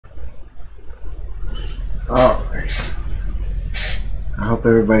Alright. I hope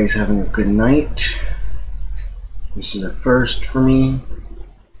everybody's having a good night. This is a first for me.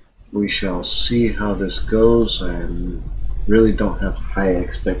 We shall see how this goes. I really don't have high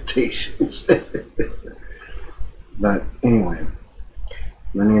expectations. But anyway,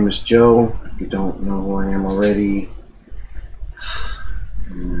 my name is Joe. If you don't know who I am already,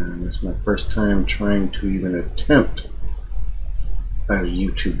 and it's my first time trying to even attempt a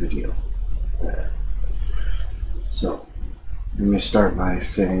YouTube video. So, let me start by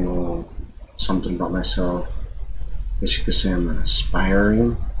saying a little something about myself. As you could say, I'm an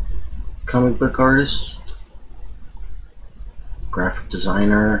aspiring comic book artist, graphic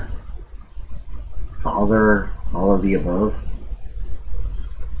designer, father, all of the above.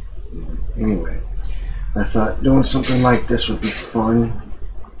 Anyway, I thought doing something like this would be fun.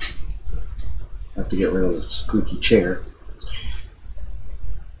 I have to get rid of the squeaky chair.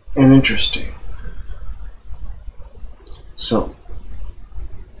 And interesting. So,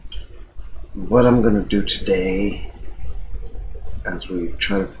 what I'm going to do today, as we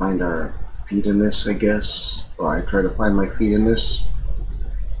try to find our feet in this, I guess, or I try to find my feet in this,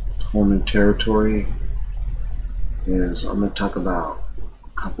 home and territory, is I'm going to talk about a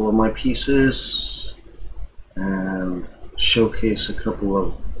couple of my pieces and showcase a couple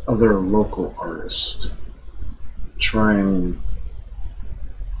of other local artists. Try and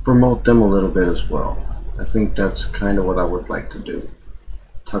promote them a little bit as well. I think that's kind of what I would like to do.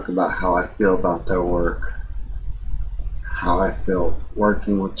 Talk about how I feel about their work, how I feel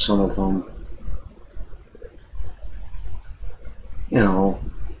working with some of them. You know,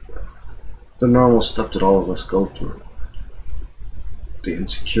 the normal stuff that all of us go through. The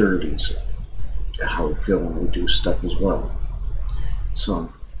insecurities of how we feel when we do stuff as well.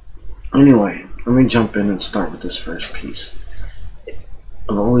 So, anyway, let me jump in and start with this first piece.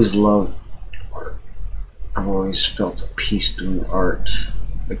 I've always loved art. I've always felt at peace doing art.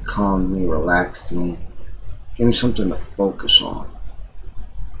 It calmed me, relaxed me, gave me something to focus on.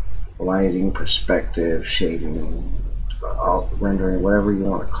 Lighting, perspective, shading, rendering, whatever you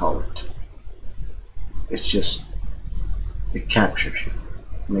want to call it. It's just, it captures you,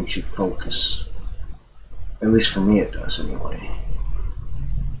 makes you focus. At least for me it does anyway.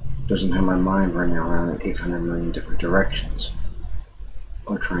 It doesn't have my mind running around in 800 million different directions.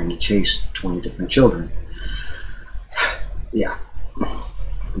 Or trying to chase 20 different children. Yeah.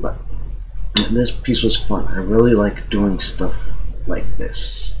 But this piece was fun. I really like doing stuff like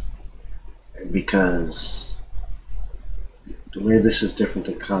this. Because the way this is different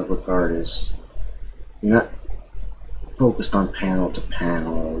than comic book art is you're not focused on panel to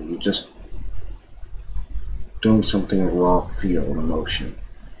panel. You're just doing something of raw feel and emotion.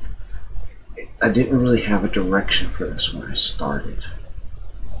 I didn't really have a direction for this when I started.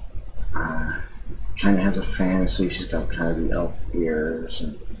 Kind of has a fantasy. She's got kind of the elf ears,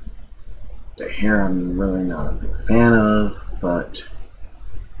 and the hair I'm really not a big fan of, but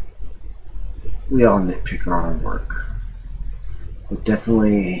we all nitpick our own work. It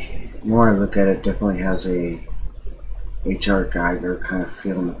definitely, the more I look at it, definitely has a H.R. Geiger kind of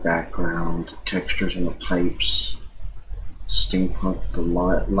feel in the background, the textures in the pipes, steampunk, the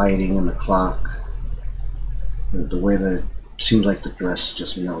lighting and the clock, the way that it seems like the dress is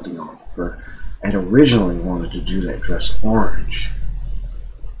just melting off. I had originally wanted to do that dress orange,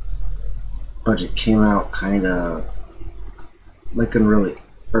 but it came out kind of like a really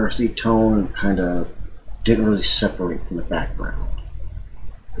earthy tone and kind of didn't really separate from the background.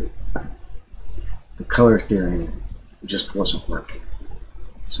 The color theory just wasn't working,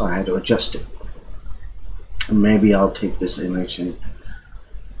 so I had to adjust it. And maybe I'll take this image and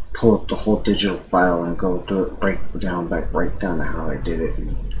pull up the whole digital file and go through it, break down to how I did it,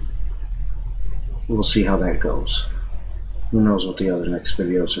 and we'll see how that goes. Who knows what the other next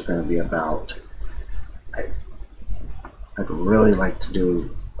videos are going to be about. I'd really like to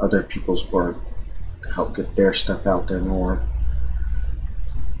do other people's work to help get their stuff out there more.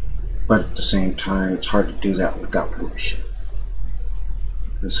 But at the same time, it's hard to do that without permission.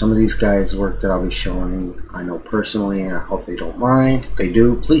 And some of these guys' work that I'll be showing, I know personally, and I hope they don't mind. If they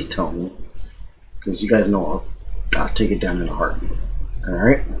do, please tell me. Because you guys know I'll take it down in a heartbeat.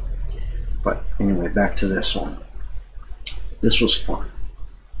 Alright? But anyway, back to this one. This was fun.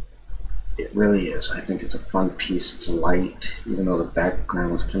 It really is. I think it's a fun piece. It's light, even though the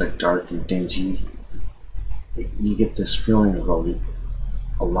background was kind of dark and dingy. You get this feeling of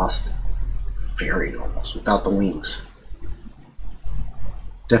a lost fairy almost, without the wings.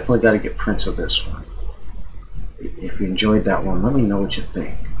 Definitely got to get prints of this one. If you enjoyed that one, let me know what you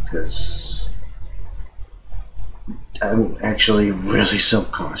think, because I'm actually really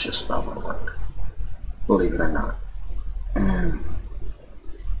self-conscious about my work. believe it or not. And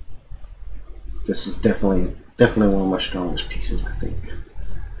this is definitely one of my strongest pieces, I think.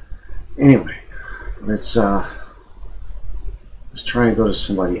 Anyway, let's try and go to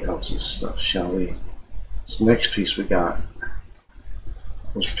somebody else's stuff, shall we? This next piece we got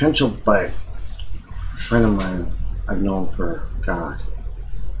was penciled by a friend of mine I've known for, God,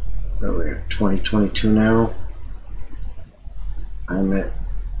 earlier, 2022 now. I met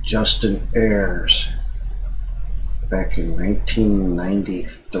Justin Ayers back in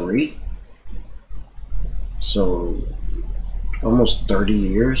 1993. So, almost 30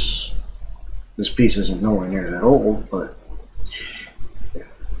 years. This piece isn't nowhere near that old, but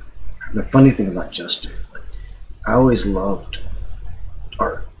the funny thing about Justin, I always loved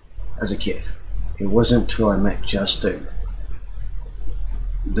art as a kid. It wasn't until I met Justin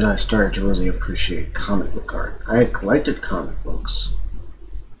that I started to really appreciate comic book art. I had collected comic books,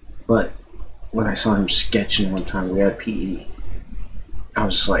 but when I saw him sketching one time, we had PE, I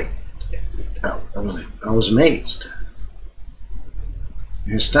was like, I was amazed.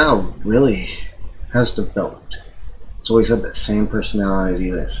 His style really has developed. It's always had that same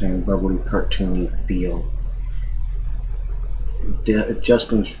personality, that same bubbly, cartoony feel.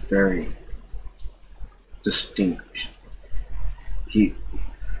 Justin's very distinguished.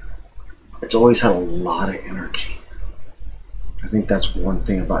 It's always had a lot of energy. I think that's one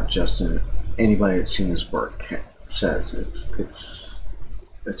thing about Justin. Anybody that's seen his work says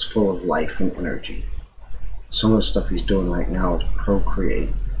it's full of life and energy. Some of the stuff he's doing right now with Procreate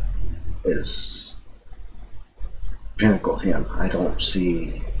is pinnacle him. I don't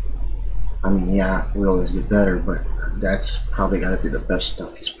see. I mean, yeah, we always get better, but that's probably got to be the best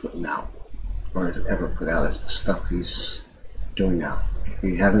stuff he's putting out, or has ever put out, is the stuff he's doing now. If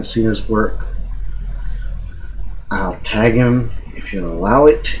you haven't seen his work, I'll tag him if you'll allow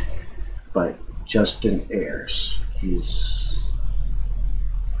it. But Justin Ayers, his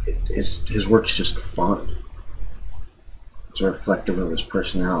work's just fun. It's reflective of his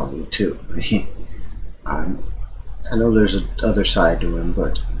personality too. I know there's another side to him,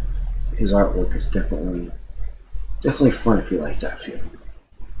 but his artwork is definitely fun if you like that feeling.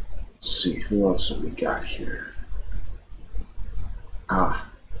 Let's see, who else have we got here?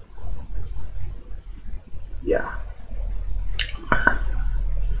 Yeah.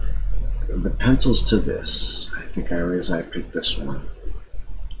 The pencils to this, I think I picked this one.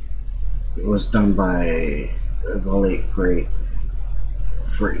 It was done by the late great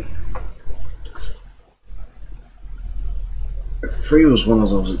Free. Free was one of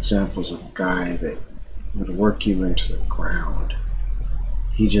those examples of a guy that would work you into the ground.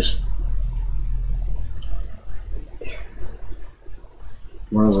 He just,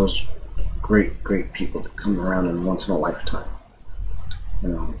 one of those great people that come around in once in a lifetime. You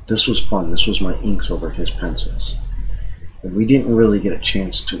know, this was fun. This was my inks over his pencils. But we didn't really get a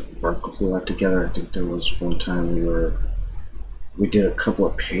chance to work a whole lot together. I think there was one time we did a couple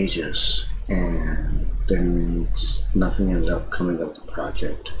of pages, and then nothing ended up coming of the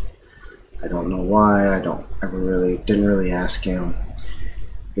project. I don't know why. Didn't really ask him.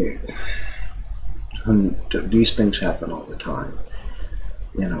 These things happen all the time,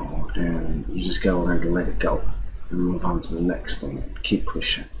 you know, and you just gotta learn to let it go and move on to the next thing and keep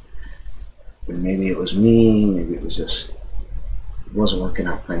pushing. And maybe it was me, maybe it was just, it wasn't working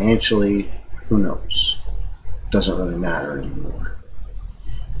out financially, who knows? It doesn't really matter anymore.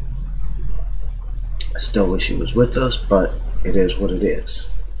 I still wish he was with us, but it is what it is.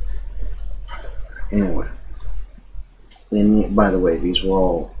 Anyway, and by the way, these were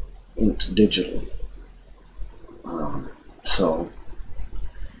all inked digitally. So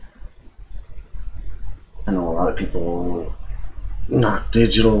I know a lot of people knock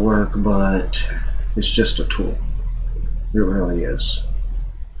digital work, but it's just a tool. It really is.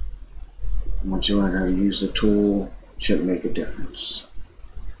 Once you learn how to use the tool, it should make a difference.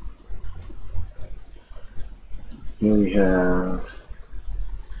 Here we have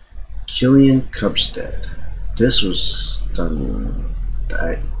Killian Cubstead. This was done,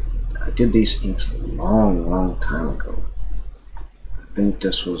 I did these inks a long time ago. I think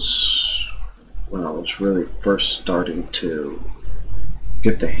this was when I was really first starting to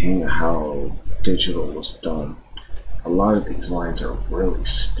get the hang of how digital was done. A lot of these lines are really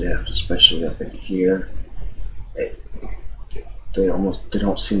stiff, especially up in here. They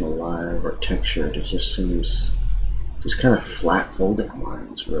don't seem alive or textured. It just seems just kind of flat holding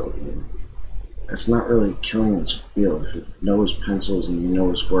lines, really. That's not really Killian's feel. If you know his pencils and you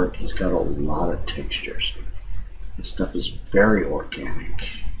know his work, he's got a lot of textures. His stuff is very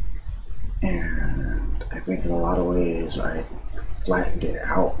organic, and I think in a lot of ways I flattened it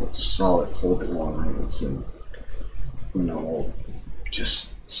out with solid holding lines and, you know,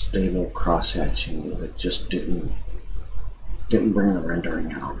 just stable cross hatching that just didn't bring the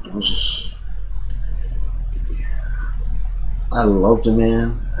rendering out. It was just, I loved the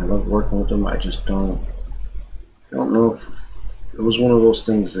man. I loved working with him. I don't know if it was one of those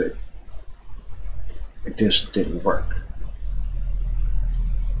things that it just didn't work.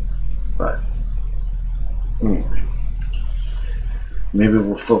 But anyway, maybe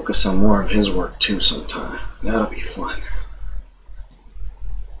we'll focus on more of his work too sometime. That'll be fun.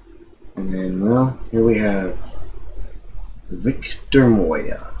 And then, well, here we have Victor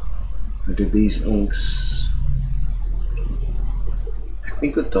Moya. I did these inks, I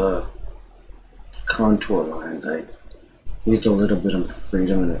think with the contour lines. I used a little bit of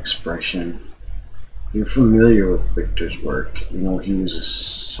freedom and expression. You're familiar with Victor's work. You know he uses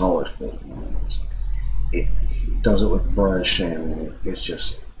solid holding lines. He does it with brush, and it's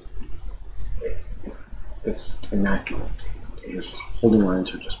just, it's immaculate. His holding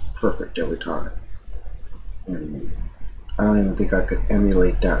lines are just perfect every time. And I don't even think I could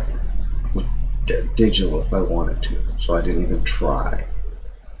emulate that with digital if I wanted to, so I didn't even try.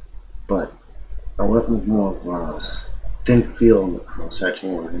 But I went with more of a thin feel on the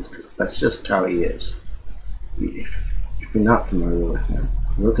cross-hatching lines because that's just how he is. If you're not familiar with him,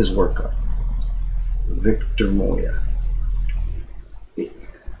 look his work up. Victor Moya.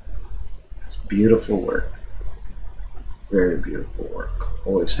 It's beautiful work. Very beautiful work.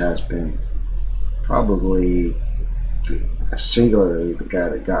 Always has been. Probably singularly the guy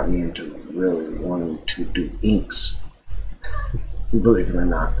that got me into really wanting to do inks. Believe it or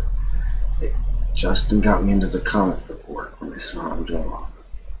not. Justin got me into the comic book work when I saw him draw.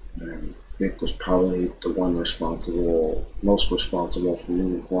 And Vic was probably the one most responsible for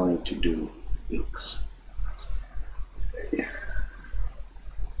me wanting to do inks.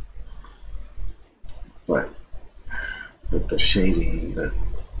 But the shading,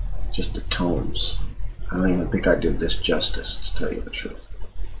 just the tones, I don't even think I did this justice, to tell you the truth.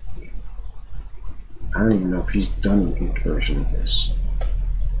 I don't even know if he's done an ink version of this.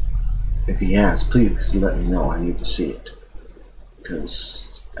 If he has, please let me know. I need to see it.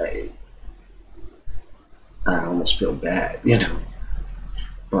 Because I almost feel bad, you know.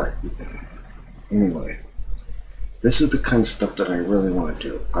 But anyway, this is the kind of stuff that I really want to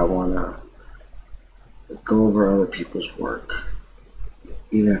do. I want to go over other people's work,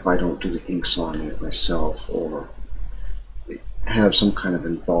 even if I don't do the inks on it myself or have some kind of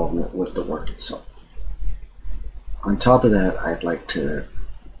involvement with the work itself. On top of that, I'd like to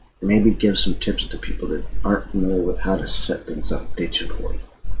maybe give some tips to people that aren't familiar with how to set things up digitally.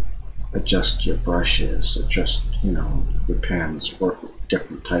 Adjust your brushes, adjust, you know, your pens, work with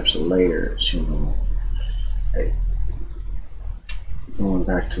different types of layers, you know. Going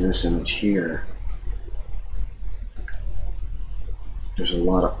back to this image here, there's a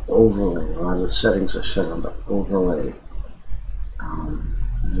lot of overlay. A lot of the settings are set on the overlay.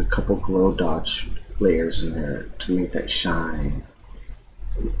 There's a couple glow dots layers in there to make that shine.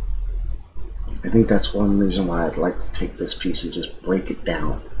 I think that's one reason why I'd like to take this piece and just break it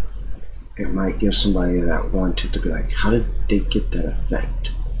down. It might give somebody that wanted to be like, how did they get that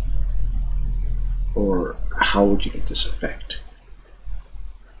effect? Or how would you get this effect?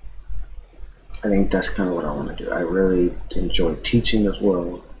 I think that's kind of what I want to do. I really enjoy teaching as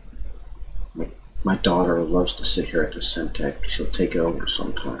well. My daughter loves to sit here at the Centec. She'll take it over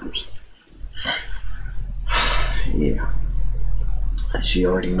sometimes. Yeah. She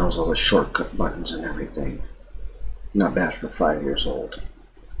already knows all the shortcut buttons and everything. Not bad for 5 years old.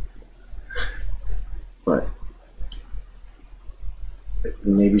 But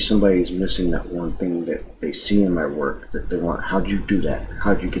maybe somebody's missing that one thing that they see in my work that they want. How'd you do that?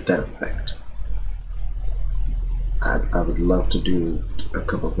 How'd you get that effect? I would love to do a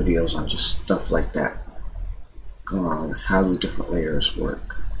couple of videos on just stuff like that. On how the different layers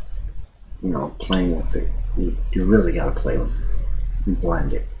work. You know, playing with it. You really gotta play with it. And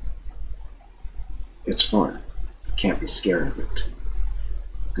blend it. It's fun. You can't be scared of it.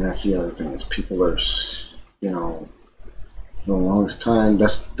 And that's the other thing is people are, you know, for the longest time,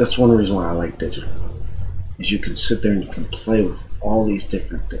 that's one reason why I like digital. Is you can sit there and you can play with all these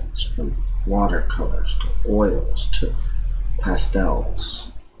different things, from watercolors to oils to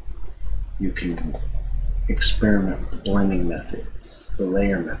pastels. You can experiment with the blending methods, the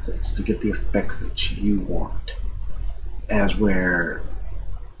layer methods to get the effects that you want. As where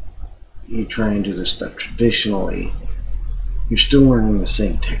you try and do this stuff traditionally, you're still learning the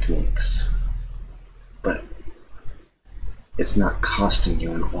same techniques, but it's not costing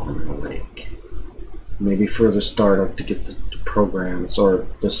you an arm and a leg. Maybe for the startup to get the programs, or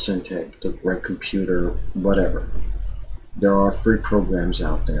the Syntec, the Red Computer, whatever. There are free programs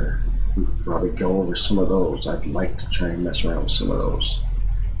out there. We could probably go over some of those. I'd like to try and mess around with some of those.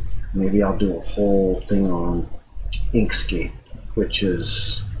 Maybe I'll do a whole thing on Inkscape, which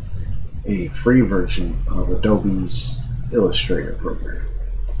is a free version of Adobe's Illustrator program.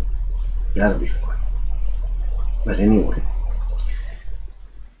 That'll be fun. But anyway,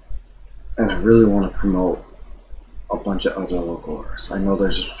 and I really want to promote a bunch of other local artists. I know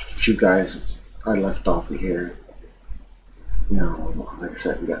there's a few guys I left off of here. You know, like I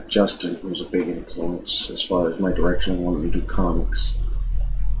said, we got Justin, who's a big influence as far as my direction. I want to do comics.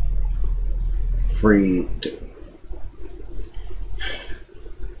 Free to.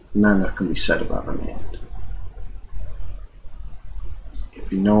 Not enough can be said about the man.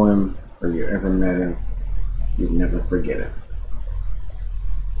 If you know him or you ever met him, you'd never forget him.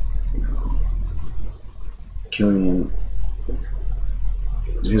 You know, Killian,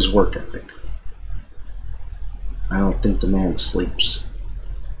 his work ethic. I don't think the man sleeps.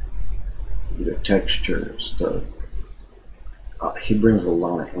 The textures, he brings a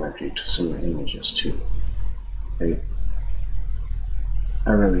lot of energy to some of the images too.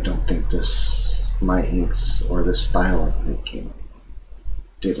 I really don't think my inks or this style of inking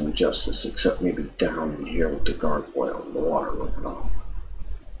did him justice, except maybe down in here with the gargoyle and the water running off.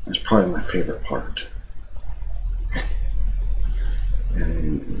 That's probably my favorite part.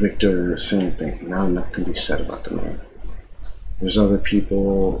 And Victor, same thing. Not enough can be said about the man. There's other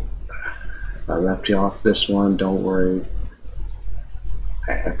people. I left you off this one. Don't worry.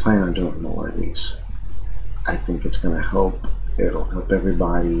 I plan on doing more of these. I think it's going to help. It'll help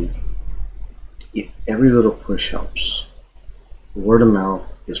everybody. Every little push helps. Word of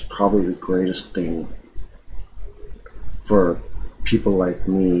mouth is probably the greatest thing for people like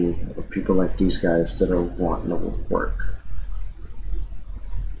me or people like these guys that are wanting to work.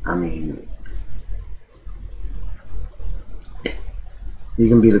 I mean, you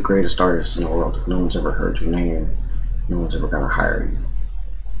can be the greatest artist in the world if no one's ever heard your name, no one's ever going to hire you.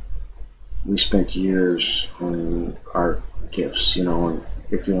 We spent years on our gifts, you know, and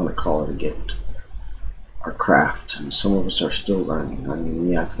if you want to call it a gift, our craft, and some of us are still learning. I mean,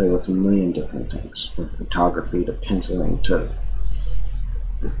 yeah, I play with a million different things, from photography to penciling to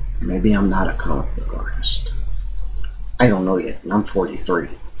maybe I'm not a comic book artist. I don't know yet, and I'm 43,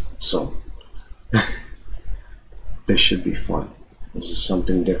 so this should be fun. This is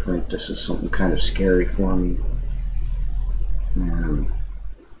something different. This is something kind of scary for me, and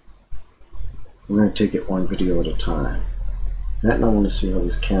we're going to take it one video at a time. And I want to see how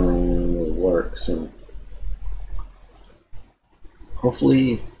this camera really works, and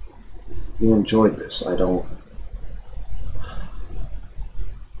hopefully you enjoyed this.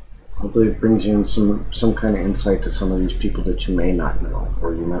 Hopefully it brings you in some kind of insight to some of these people that you may not know,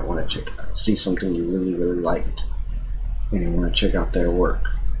 or you might want to check out. See something you really, really liked, and you want to check out their work.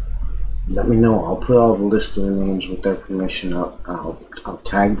 Let me know. I'll put all the list of the names with their permission up. I'll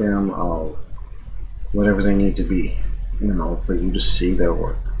tag them. Whatever they need to be, you know, for you to see their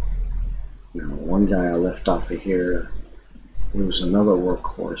work. You know, one guy I left off of here, he was another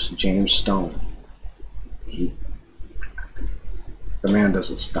workhorse, James Stone. The man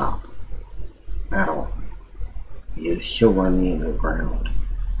doesn't stop at all. He'll run me into the ground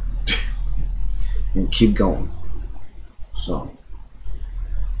and keep going. So,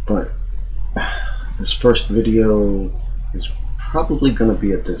 but this first video is probably going to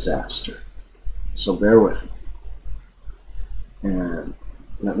be a disaster. So bear with me. And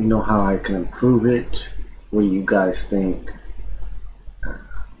let me know how I can improve it. What do you guys think?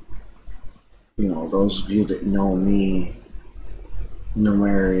 You know, those of you that know me, know my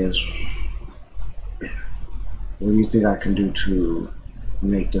areas, what do you think I can do to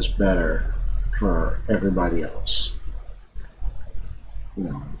make this better for everybody else? You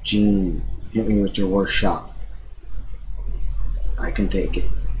know, Gene, hit me with your worst shot. I can take it.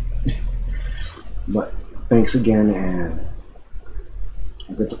 But thanks again, and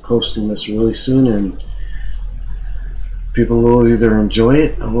I'll get to posting this really soon, and people will either enjoy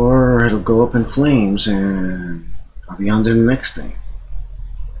it or it'll go up in flames, and I'll be on to the next thing.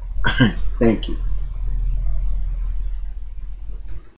 Thank you.